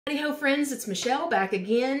Hidey-Ho Friends, it's Michelle back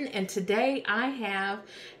again, and today I have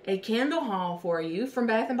a candle haul for you from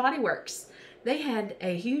Bath & Body Works. They had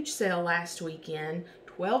a huge sale last weekend,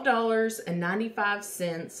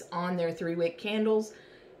 $12.95 on their 3-wick candles,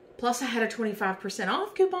 plus I had a 25%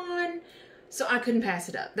 off coupon, so I couldn't pass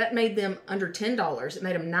it up. That made them under $10. It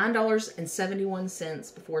made them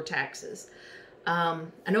 $9.71 before taxes. I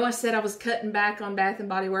know I said I was cutting back on Bath &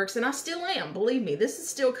 Body Works, and I still am. Believe me, this is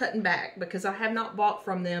still cutting back because I have not bought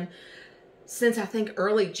from them since I think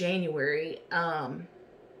early January.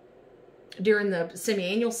 During the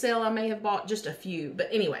semi-annual sale, I may have bought just a few. But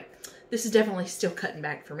anyway, this is definitely still cutting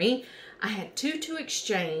back for me. I had 2 to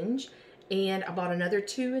exchange, and I bought another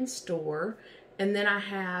 2 in store. And then I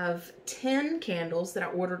have 10 candles that I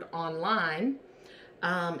ordered online,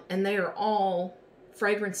 and they are all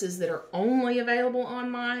fragrances that are only available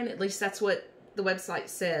online. At least that's what the website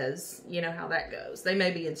says. You know how that goes. They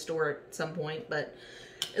may be in store at some point, but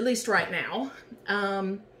at least right now.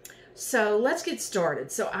 So let's get started.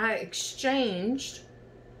 So I exchanged,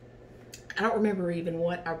 I don't remember even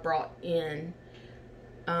what I brought in.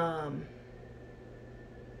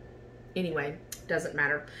 Anyway, doesn't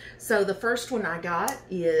matter. So the first one I got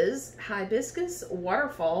is Hibiscus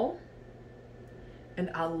Waterfall. And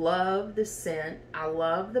I love the scent. I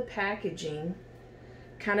love the packaging.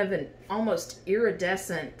 Kind of an almost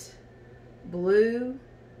iridescent blue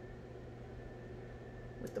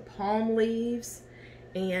with the palm leaves.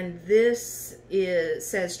 And this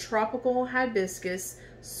says tropical hibiscus,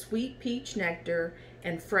 sweet peach nectar,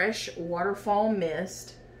 and fresh waterfall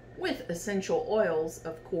mist with essential oils,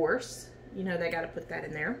 of course. You know, they got to put that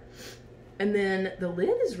in there. And then the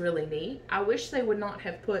lid is really neat. I wish they would not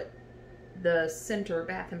have put the center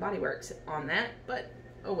Bath & Body Works on that, but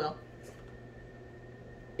oh well.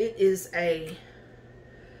 It is a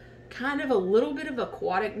kind of a little bit of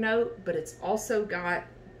aquatic note, but it's also got,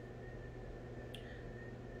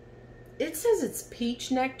 it says it's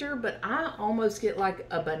peach nectar, but I almost get like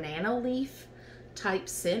a banana leaf type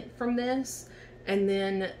scent from this, and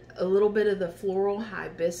then a little bit of the floral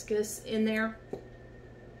hibiscus in there.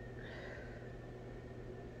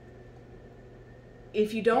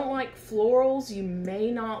 If you don't like florals, you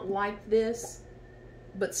may not like this,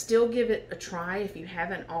 but still give it a try if you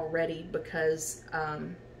haven't already, because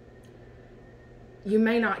you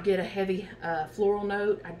may not get a heavy floral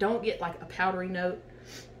note. I don't get like a powdery note.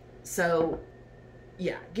 So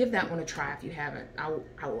yeah, give that one a try if you haven't. I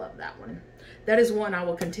love that one. That is one I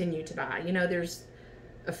will continue to buy. You know, there's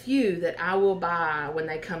a few that I will buy when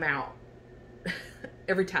they come out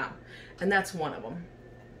every time, and that's one of them.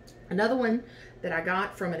 Another one that I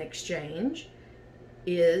got from an exchange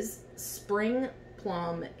is Spring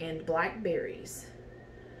Plum and Blackberries.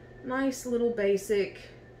 Nice little basic,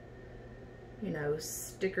 you know,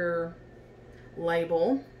 sticker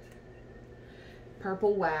label.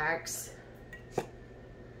 Purple wax. I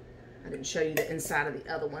didn't show you the inside of the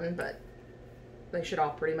other one, but they should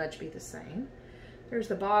all pretty much be the same. There's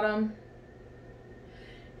the bottom.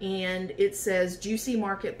 And it says Juicy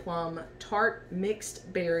Market Plum, Tart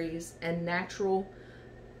Mixed Berries, and Natural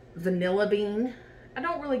Vanilla Bean. I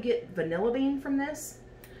don't really get vanilla bean from this.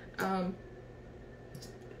 I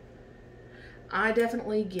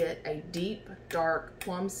definitely get a deep, dark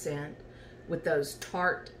plum scent with those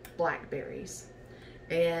tart blackberries.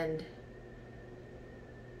 And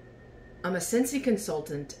I'm a Scentsy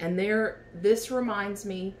consultant, and this reminds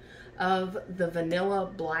me of the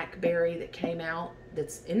vanilla blackberry that came out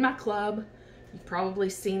that's in my club. You've probably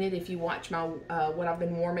seen it if you watch my what I've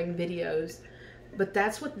been warming videos, but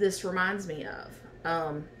that's what this reminds me of.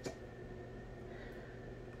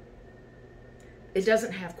 It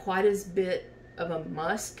doesn't have quite as bit of a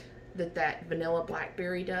musk that vanilla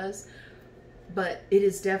blackberry does, but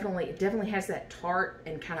it definitely has that tart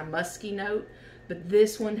and kind of musky note, but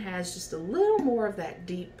this one has just a little more of that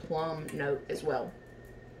deep plum note as well.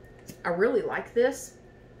 I really like this.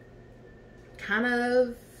 Kind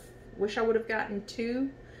of wish I would have gotten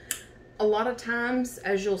 2. A lot of times,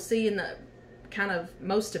 as you'll see in the kind of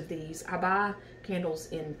most of these, I buy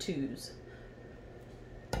candles in 2s.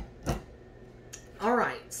 All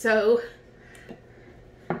right, so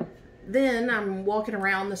then I'm walking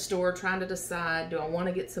around the store trying to decide, do I want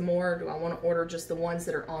to get some more? Do I want to order just the ones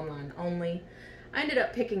that are online only? I ended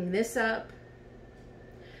up picking this up.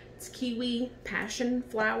 It's kiwi passion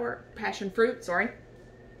fruit, sorry.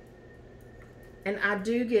 And I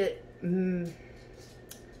do get,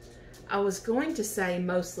 I was going to say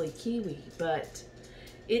mostly kiwi, but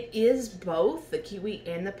it is both the kiwi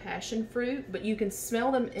and the passion fruit, but you can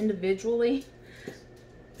smell them individually.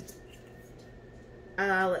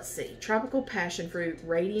 Let's see. Tropical Passion Fruit,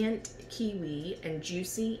 Radiant Kiwi, and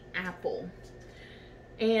Juicy Apple.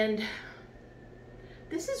 And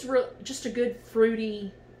this is just a good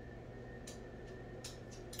fruity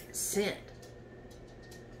scent.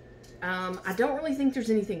 I don't really think there's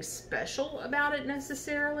anything special about it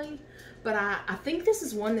necessarily, but I think this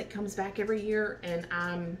is one that comes back every year, and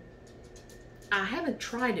I haven't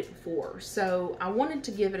tried it before, so I wanted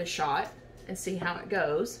to give it a shot and see how it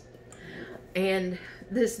goes. And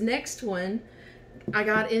this next one I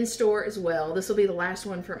got in store as well. This will be the last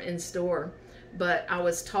one from in store, but I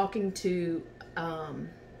was talking to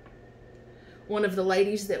one of the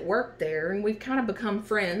ladies that worked there, and we've kind of become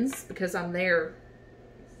friends because I'm there.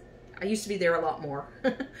 I used to be there a lot more.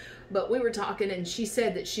 But we were talking, and she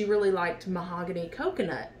said that she really liked mahogany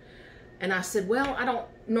coconut. And I said, well, I don't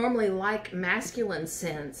normally like masculine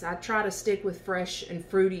scents. I try to stick with fresh and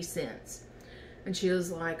fruity scents. And she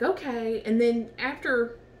was like, okay. And then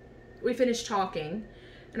after we finished talking,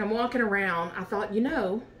 and I'm walking around, I thought, you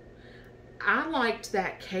know, I liked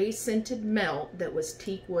that K-scented melt that was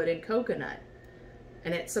teak wood and coconut.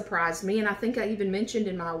 And it surprised me. And I think I even mentioned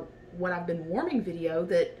in my What I've Been Warming video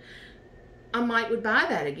that I would buy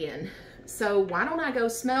that again. So why don't I go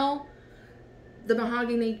smell the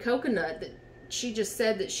mahogany coconut that she just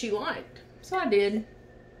said that she liked? So I did.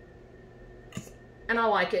 And I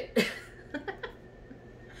like it.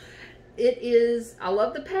 It is, I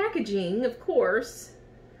love the packaging, of course.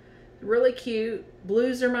 Really cute.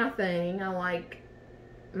 Blues are my thing. I like,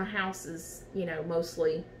 my house is, you know,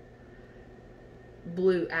 mostly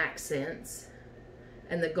blue accents.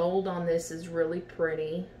 And the gold on this is really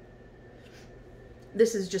pretty.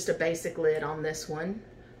 This is just a basic lid on this one.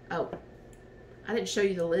 Oh, I didn't show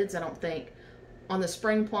you the lids, I don't think. On the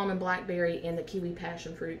Spring Plum and Blackberry and the Kiwi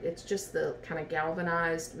Passion Fruit, it's just the kind of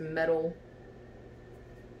galvanized metal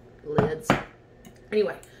lids.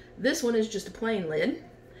 Anyway, this one is just a plain lid.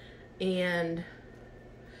 And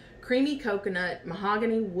creamy coconut,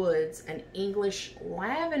 mahogany woods, and English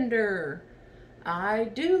lavender. I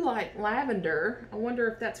do like lavender. I wonder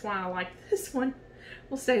if that's why I like this one.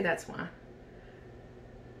 We'll say that's why.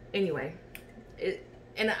 Anyway,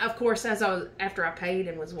 and of course, after I paid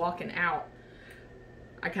and was walking out,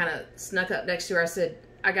 I kind of snuck up next to her. I said,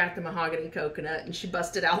 I got the mahogany coconut, and she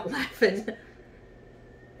busted out laughing.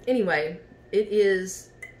 Anyway, it is,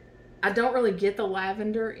 I don't really get the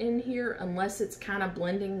lavender in here unless it's kind of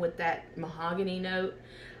blending with that mahogany note.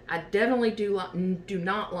 I definitely do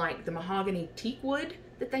not like the mahogany teak wood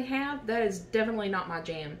that they have. That is definitely not my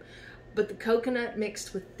jam. But the coconut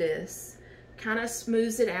mixed with this kind of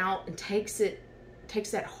smooths it out and takes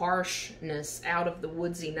that harshness out of the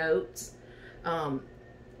woodsy notes,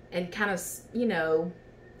 and kind of, you know,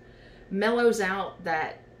 mellows out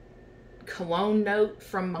that cologne note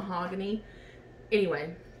from mahogany.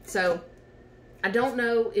 Anyway, so I don't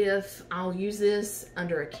know if I'll use this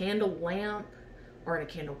under a candle lamp or in a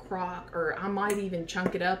candle crock, or I might even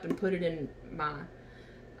chunk it up and put it in my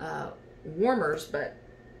warmers, but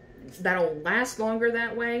that'll last longer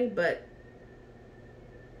that way. But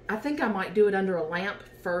I think I might do it under a lamp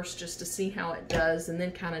first just to see how it does, and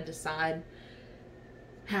then kind of decide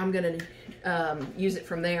how I'm going to use it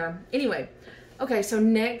from there. Anyway, okay, so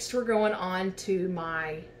next we're going on to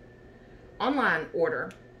my online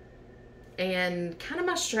order. And kind of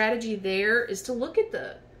my strategy there is to look at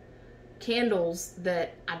the candles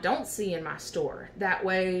that I don't see in my store. That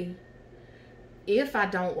way, if I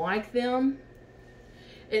don't like them,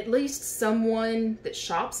 at least someone that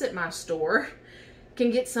shops at my store can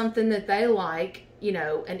get something that they like, you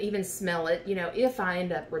know, and even smell it, you know, if I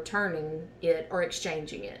end up returning it or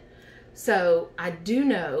exchanging it. So I do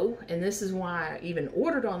know, and this is why I even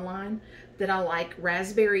ordered online, that I like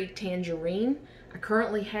raspberry tangerine. I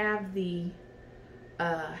currently have the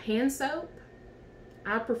hand soap.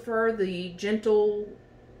 I prefer the gentle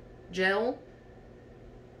gel.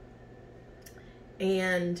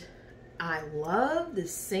 And I love the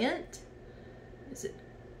scent. Is it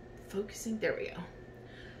focusing? There we go.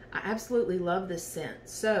 I absolutely love this scent.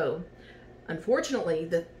 So, unfortunately,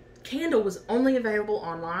 the candle was only available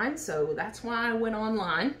online, so that's why I went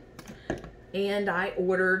online. And I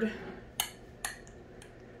ordered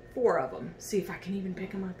 4 of them. See if I can even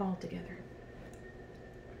pick them up all together.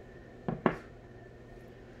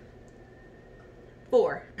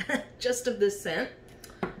 4, just of this scent.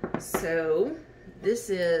 So, this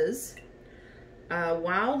is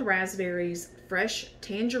wild raspberries, fresh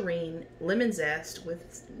tangerine, lemon zest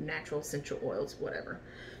with natural essential oils, whatever.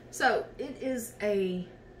 So it is a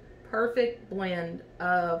perfect blend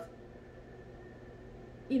of,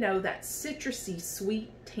 you know, that citrusy, sweet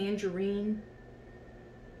tangerine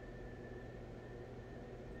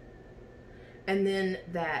And then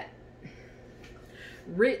that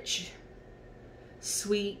rich,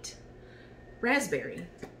 sweet raspberry.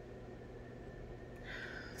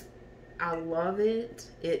 I love it.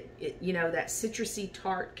 It you know, that citrusy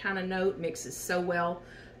tart kind of note mixes so well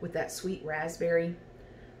with that sweet raspberry.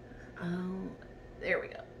 Oh, there we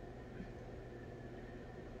go.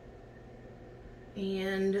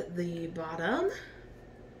 And the bottom.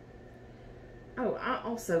 Oh, I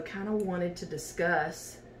also kind of wanted to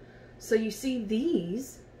discuss. So you see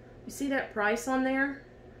these, you see that price on there?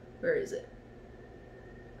 Where is it?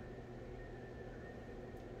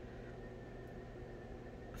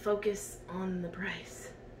 Focus on the price.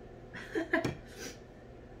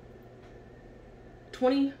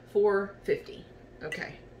 $24.50.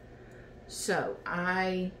 Okay. So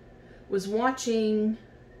I was watching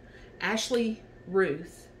Ashley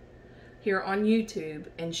Ruth here on YouTube,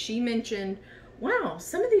 and she mentioned, wow,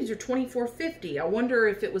 some of these are $24.50. I wonder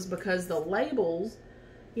if it was because the labels,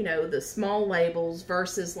 you know, the small labels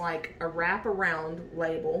versus like a wraparound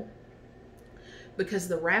label, because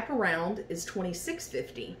the wraparound is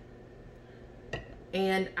 $26.50.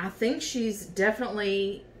 And I think she's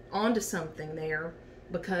definitely onto something there,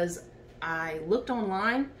 because I looked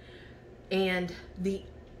online and the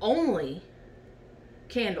only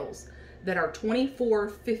candles that are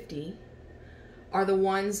 $24.50 are the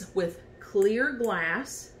ones with clear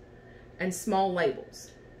glass and small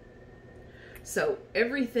labels. So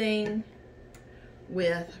everything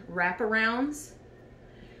with wraparounds,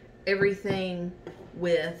 everything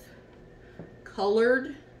with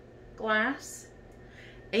colored glass,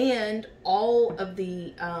 and all of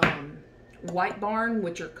the White Barn,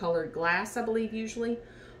 which are colored glass, I believe usually,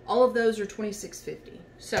 all of those are $26.50.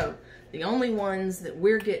 So the only ones that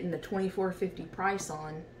we're getting the $24.50 price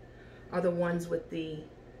on are the ones with the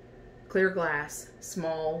clear glass,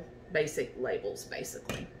 small, basic labels,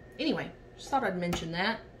 basically. Anyway, just thought I'd mention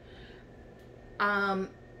that. I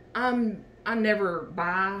never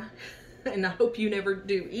buy, and I hope you never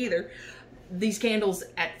do either, these candles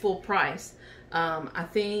at full price. I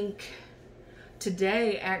think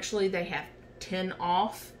today, actually, they have $10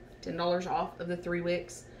 off of the 3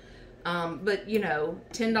 wicks. But, you know,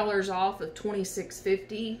 $10 off of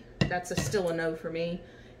 $26.50, that's still a no for me.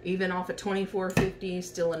 Even off of $24.50,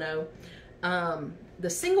 still a no. The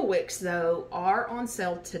single wicks, though, are on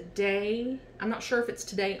sale today. I'm not sure if it's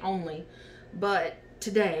today only, but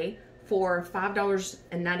today for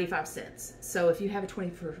 $5.95. So if you have a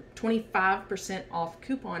 25% off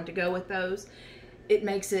coupon to go with those, it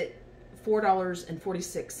makes it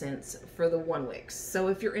 $4.46 for the 1 wicks. So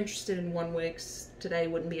if you're interested in 1 wicks, today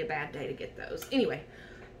wouldn't be a bad day to get those. Anyway,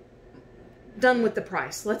 done with the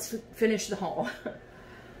price. Let's finish the haul.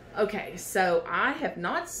 Okay, so I have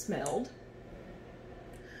not smelled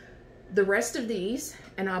the rest of these,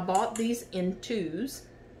 and I bought these in 2s.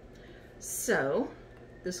 So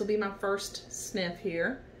this will be my first sniff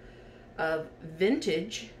here of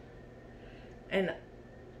Vintage, and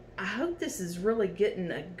I hope this is really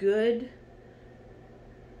getting a good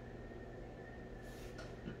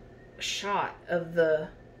shot of the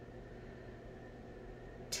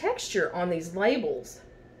texture on these labels.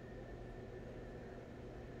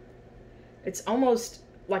 It's almost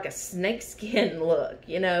like a snakeskin look,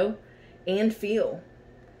 you know, and feel.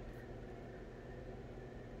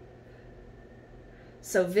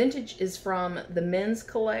 So Vintage is from the men's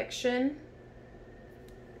collection,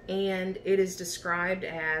 and it is described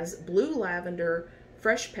as blue lavender,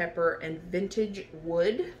 fresh pepper, and vintage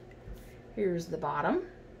wood. Here's the bottom.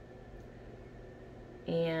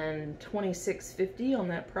 And $26.50 on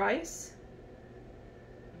that price.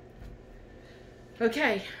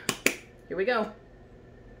 Okay, here we go.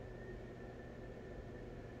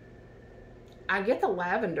 I get the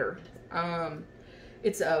lavender.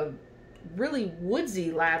 It's a really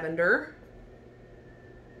woodsy lavender.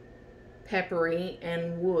 Peppery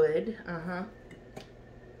and wood.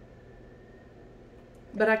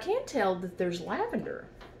 But I can't tell that there's lavender.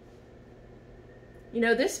 You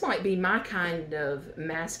know, this might be my kind of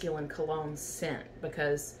masculine cologne scent,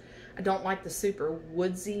 because I don't like the super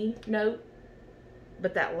woodsy note.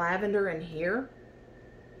 But that lavender in here,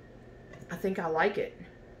 I think I like it.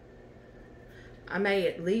 I may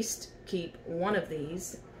at least keep one of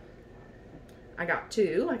these. I got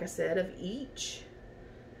 2, like I said, of each.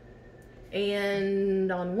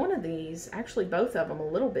 And on one of these, actually both of them a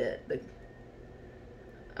little bit, the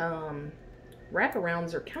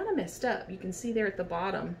wraparounds are kind of messed up. You can see there at the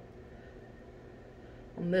bottom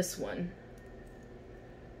on this one.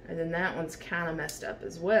 And then that one's kind of messed up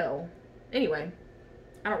as well. Anyway,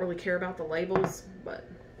 I don't really care about the labels, but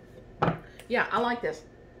yeah, I like this.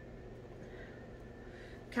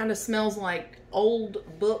 Kind of smells like old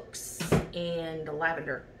books and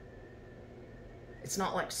lavender. It's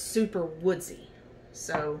not like super woodsy.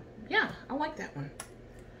 So yeah, I like that one.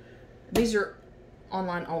 These are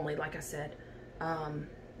online only, like I said.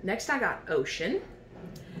 Next I got Ocean,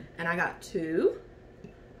 and I got 2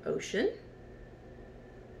 Ocean.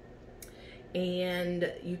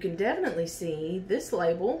 And you can definitely see this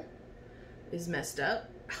label is messed up.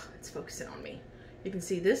 It's focusing on me. You can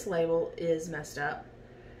see this label is messed up.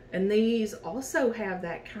 And these also have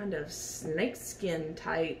that kind of snakeskin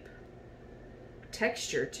type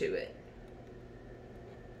texture to it.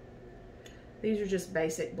 These are just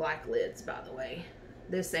basic black lids, by the way.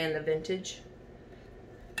 This and the vintage.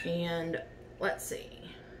 And let's see.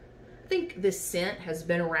 I think this scent has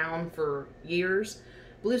been around for years.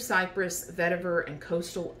 Blue Cypress, Vetiver, and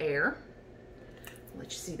Coastal Air. I'll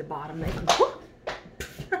let you see the bottom there.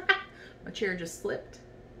 My chair just slipped.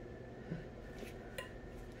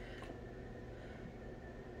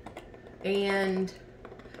 And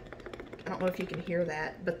I don't know if you can hear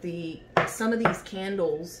that, but some of these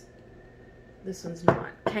candles, this one's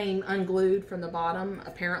not, came unglued from the bottom.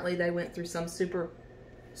 Apparently they went through some super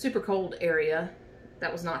cold area.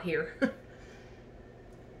 That was not here.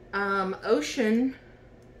 Ocean.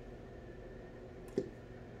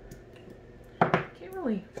 Can't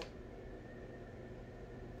really.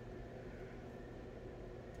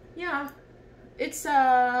 Yeah. It's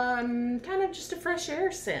kind of just a fresh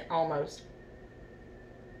air scent almost.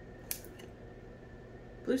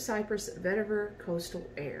 Blue Cypress, Vetiver, Coastal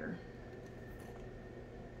Air.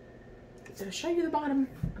 Did I show you the bottom?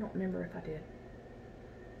 I don't remember if I did.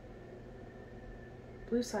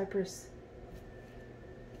 Blue Cypress,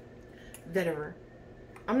 Vetiver.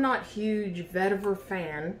 I'm not a huge Vetiver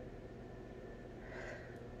fan,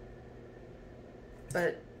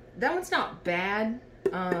 but that one's not bad.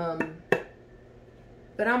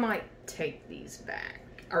 But I might take these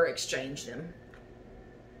back or exchange them.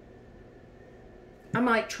 I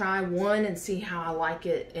might try one and see how I like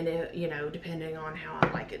it, and it, you know, depending on how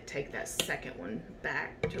I like it, take that second one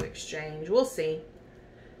back to exchange. We'll see.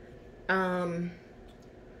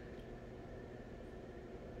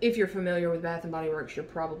 If you're familiar with Bath & Body Works, you're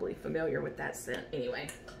probably familiar with that scent anyway.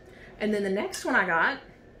 And then the next one I got,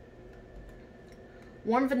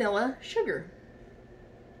 Warm Vanilla Sugar.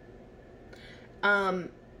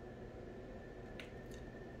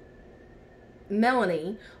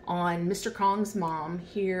 Melanie on Mr. Kong's mom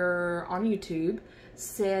here on YouTube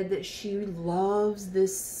said that she loves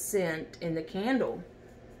this scent in the candle.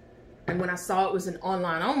 And when I saw it was an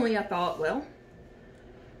online only, I thought, well,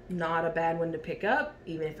 not a bad one to pick up.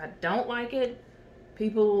 Even if I don't like it,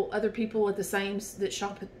 other people at that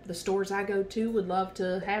shop at the stores I go to would love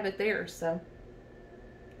to have it there. So,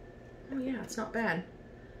 oh yeah, it's not bad.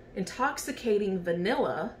 Intoxicating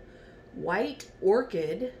Vanilla, White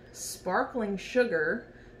Orchid, Sparkling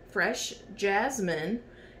Sugar, Fresh Jasmine,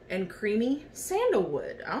 and Creamy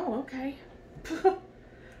Sandalwood. Oh, okay.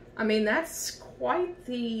 I mean, that's quite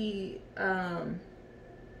the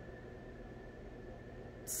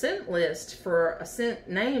scent list for a scent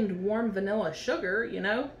named Warm Vanilla Sugar, you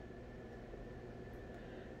know?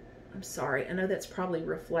 I'm sorry, I know that's probably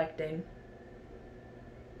reflecting.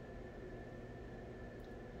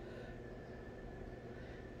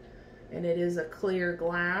 And it is a clear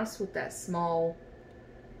glass with that small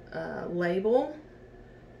label,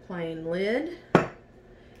 plain lid.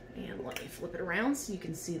 And let me flip it around so you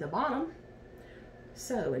can see the bottom.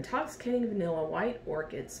 So, Intoxicating Vanilla, White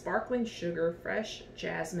Orchid, Sparkling Sugar, Fresh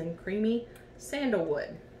Jasmine, Creamy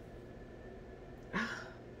Sandalwood.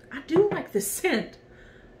 I do like this scent.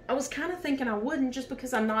 I was kind of thinking I wouldn't, just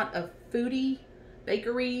because I'm not a foodie,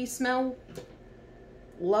 bakery smell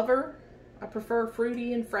lover. I prefer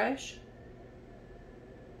fruity and fresh.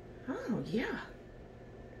 Oh, yeah.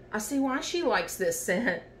 I see why she likes this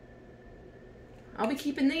scent. I'll be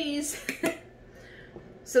keeping these.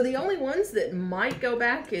 So the only ones that might go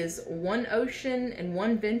back is 1 Ocean and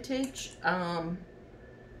 1 Vintage.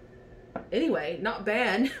 Anyway, not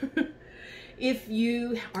bad. If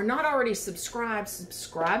you are not already subscribed,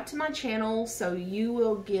 subscribe to my channel so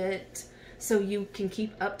you can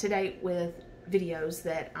keep up to date with videos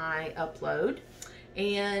that I upload.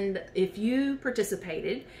 And if you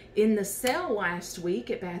participated in the sale last week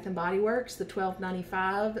at Bath & Body Works, the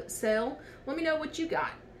 $12.95 sale, let me know what you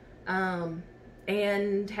got.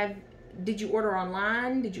 And did you order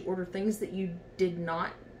online? Did you order things that you did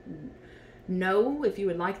not know if you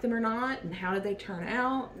would like them or not? And how did they turn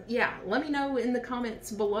out? Yeah, let me know in the comments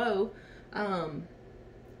below.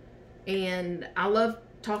 And I love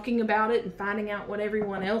talking about it and finding out what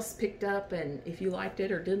everyone else picked up and if you liked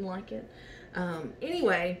it or didn't like it.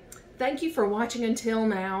 Anyway, thank you for watching until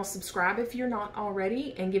now. Subscribe if you're not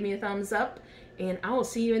already, and give me a thumbs up, and I will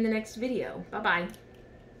see you in the next video. Bye-bye.